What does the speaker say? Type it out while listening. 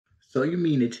So you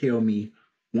mean to tell me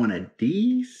one of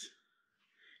these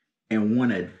and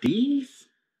one of these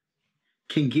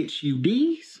can get you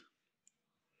these?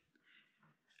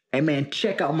 Hey man,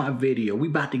 check out my video. We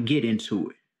about to get into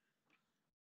it.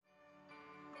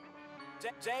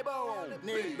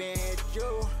 Nigga bad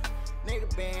Joe,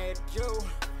 nigga bad Joe,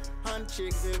 hun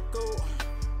chicks that go,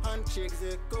 hun chicks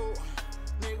that go,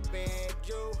 nigga bad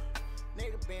Joe,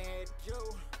 nigga bad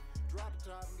Joe, drop the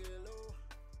top and get low,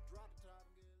 drop the top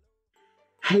and get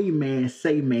low. Hey man,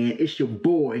 say man, it's your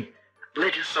boy,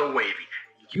 Legend So Wavy.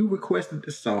 You requested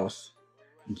the sauce,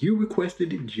 you requested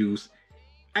the juice.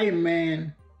 Hey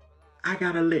man, I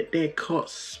gotta let that cut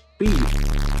speak.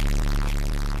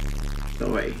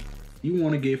 So hey, you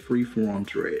want to get freeform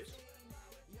dreads,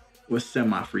 or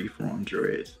semi-freeform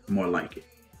dreads, more like it.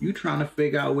 You trying to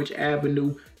figure out which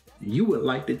avenue you would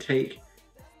like to take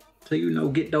to, you know,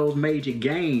 get those major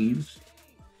gains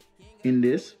in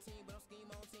this,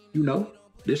 you know,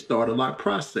 this starter lock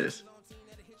process.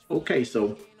 Okay,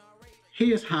 so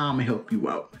here's how I'm gonna help you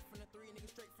out.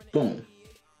 Boom.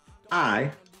 I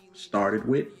started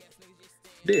with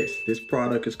this. This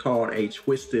product is called a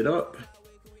Twisted Up.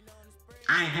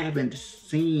 I haven't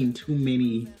seen too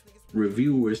many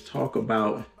reviewers talk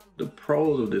about the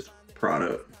pros of this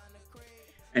product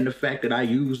and the fact that I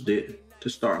used it to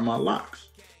start my locks.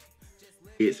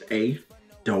 It's a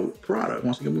dope product.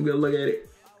 Once again, we're gonna look at it.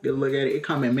 Get a look at it. It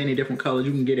comes in many different colors.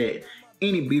 You can get it at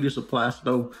any beauty supply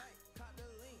store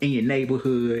in your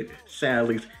neighborhood.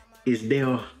 Sally's is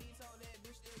there.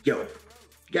 Yo, you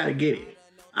gotta get it.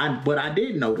 But I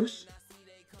did notice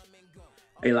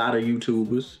a lot of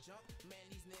YouTubers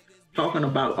talking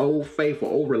about Old Faithful,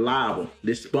 Old Reliable,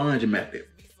 this sponge method.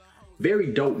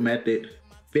 Very dope method,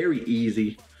 very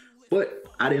easy, but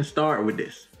I didn't start with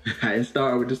this. I didn't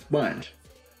start with the sponge.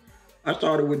 I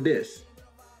started with this.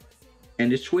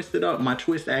 And this Twisted Up, my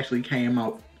twist actually came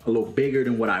out a little bigger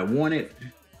than what I wanted.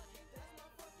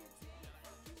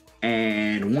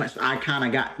 And once I kind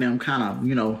of got them kind of,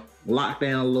 you know, locked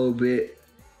in a little bit,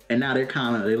 and now they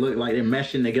look like they're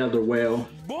meshing together well.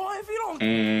 Boy, if you don't.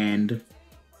 And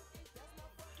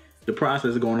the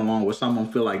process is going along where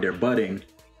someone feel like they're butting,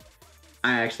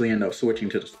 I actually end up switching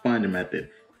to the sponge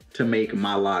method to make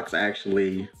my locks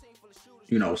actually,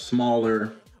 you know,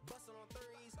 smaller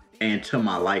and to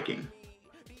my liking.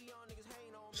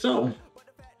 So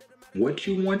what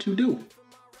you want to do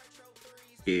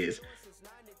is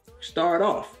start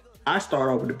off. I start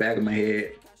off with the back of my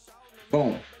head.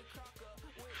 Boom.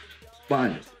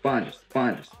 Sponge, sponge,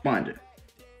 sponge, sponge.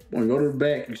 When you go to the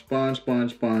back, you sponge,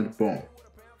 sponge, sponge, boom.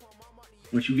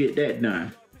 Once you get that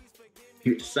done,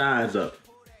 hit the sides up.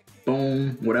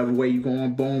 Boom, whatever way you're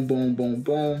going, boom, boom, boom,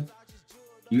 boom.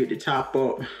 You hit the top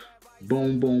up,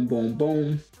 boom, boom, boom,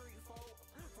 boom.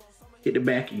 Hit the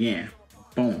back again,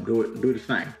 boom, do the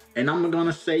same. And I'm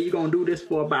gonna say you're gonna do this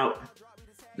for about,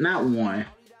 not one,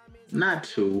 not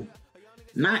two,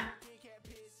 not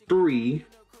three,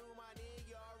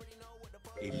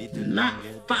 not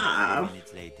 5,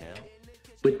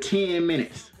 but 10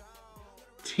 minutes.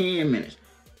 10 minutes.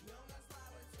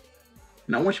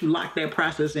 Now, once you lock that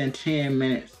process in 10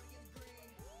 minutes,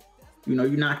 you know,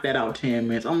 you knock that out 10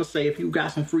 minutes. I'm gonna say if you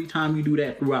got some free time, you do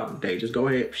that throughout the day. Just go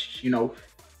ahead, you know,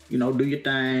 do your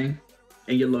thing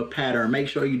in your little pattern. Make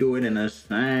sure you do it in the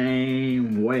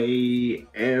same way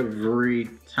every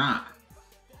time.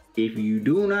 If you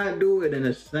do not do it in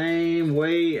the same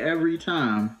way every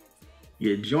time,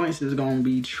 your joints is gonna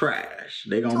be trash.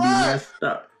 They're gonna be messed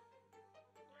up.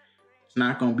 It's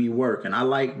not gonna be working. I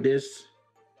like this.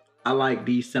 I like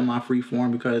these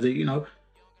semi-freeform because it, you know,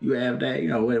 you have that, you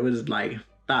know, it was like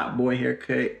thought boy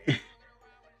haircut,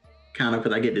 kind of,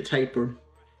 because I get the taper,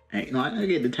 and you know, I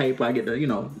get the taper, I get the, you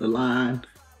know, the line,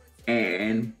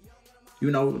 and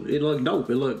you know, it looked dope.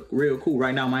 It looked real cool.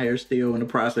 Right now, my hair's still in the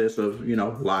process of, you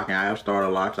know, locking. I have started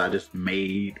locks. I just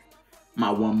made my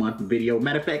 1 month video.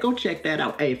 Matter of fact, go check that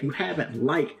out. Hey, if you haven't,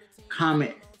 like,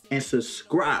 comment, and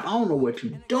subscribe. I don't know what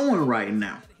you're doing right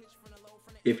now.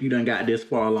 If you done got this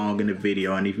far along in the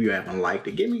video, and if you haven't liked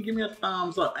it, give me a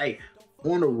thumbs up. Hey,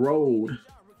 on the road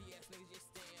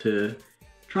to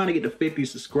trying to get to 50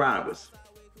 subscribers.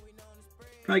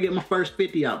 Trying to get my first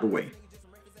 50 out the way.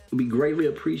 It'd be greatly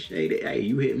appreciated. Hey,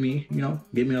 you hit me, you know,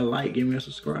 give me a like, give me a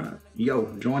subscribe. Yo,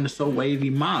 join the So Wavy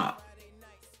mob.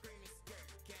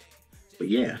 But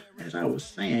yeah, as I was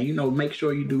saying, you know, make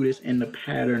sure you do this in the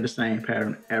pattern, the same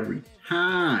pattern every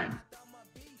time.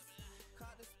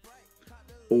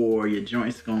 Or your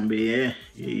joint's gonna be,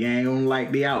 you ain't gonna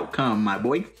like the outcome, my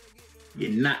boy.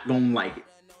 You're not gonna like it.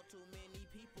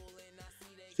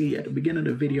 See, at the beginning of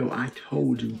the video, I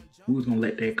told you we was gonna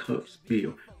let that cup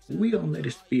spill. We gonna let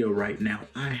it spill right now.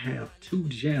 I have 2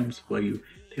 gems for you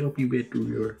to help you get through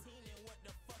your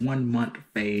 1 month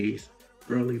phase,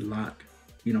 early lock,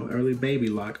 early baby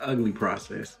lock, ugly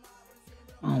process.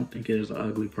 I don't think it is an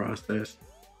ugly process.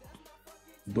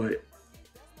 But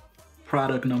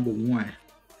product number 1,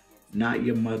 Not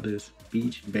Your Mother's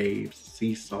Beach Babes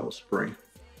Sea Salt Spray.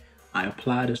 I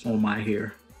apply this on my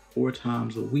hair 4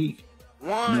 times a week.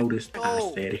 Notice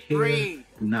I said hair. Do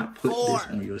not put this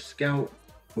on your scalp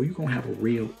or you're gonna have a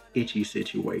real itchy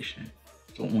situation.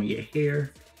 So on your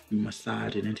hair, you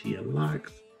massage it into your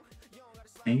locks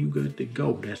and you good to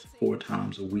go. That's 4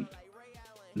 times a week.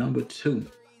 Number 2,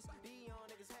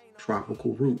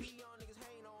 Tropical Roots.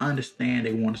 I understand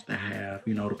they want us to have,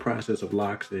 the process of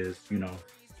locks is,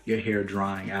 your hair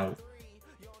drying out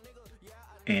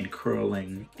and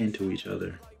curling into each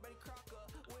other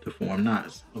to form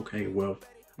knots. Okay, well,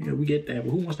 yeah, we get that,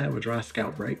 but who wants to have a dry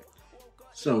scalp, right?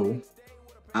 So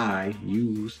I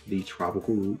use the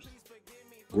Tropical Roots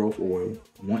growth oil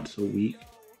once a week,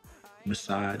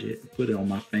 massage it, put it on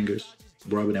my fingers,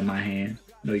 rub it in my hand.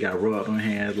 You gotta rub on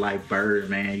hands like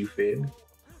Birdman, you feel me?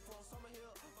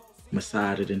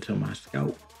 Massage it into my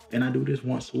scalp, and I do this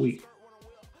once a week.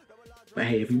 But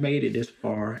hey, if you made it this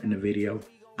far in the video,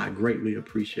 I greatly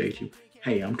appreciate you.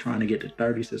 Hey, I'm trying to get to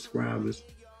 30 subscribers.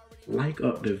 Like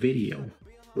up the video.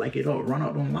 Like it up, run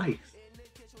up on likes.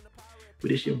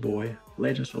 But it's your boy,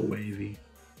 Legend So Wavy.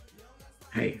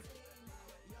 Hey,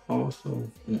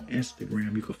 also on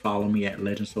Instagram, you can follow me at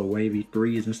Legend So Wavy,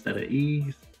 3s instead of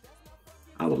E's.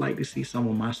 I would like to see some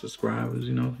of my subscribers,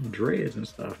 dreads and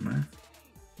stuff, man.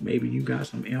 Maybe you got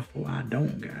some info I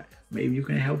don't got. Maybe you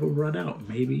can help a brother out.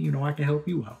 Maybe, I can help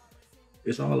you out.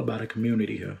 It's all about a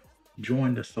community here.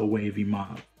 Join the So Wavy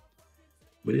mob.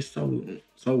 But it's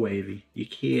so wavy. Your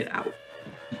kid out.